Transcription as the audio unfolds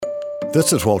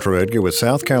This is Walter Edgar with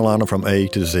South Carolina from A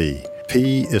to Z.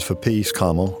 P is for Peace,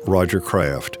 Roger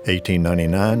Kraft,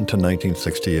 1899 to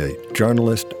 1968.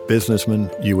 Journalist,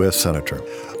 businessman, U.S. Senator.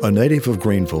 A native of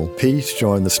Greenville, Peace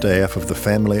joined the staff of the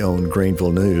family-owned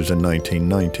Greenville News in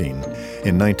 1919.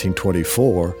 In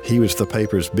 1924, he was the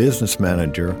paper's business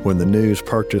manager when the News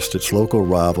purchased its local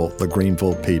rival, the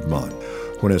Greenville Piedmont.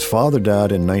 When his father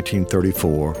died in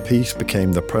 1934, Peace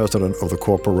became the president of the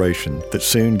corporation that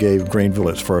soon gave Greenville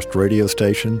its first radio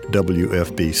station,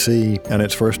 WFBC, and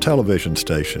its first television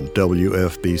station,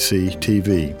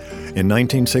 WFBC-TV. In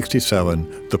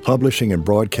 1967, the publishing and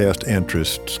broadcast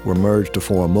interests were merged to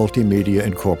form Multimedia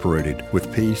Incorporated,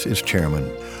 with Peace as chairman.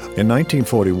 In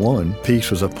 1941,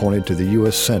 Peace was appointed to the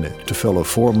U.S. Senate to fill a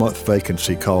 4-month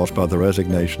vacancy caused by the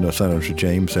resignation of Senator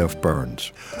James F.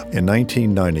 Burns. In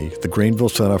 1990, the Greenville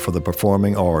Center for the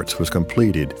Performing Arts was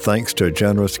completed thanks to a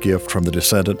generous gift from the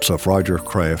descendants of Roger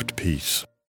Kraft Peace.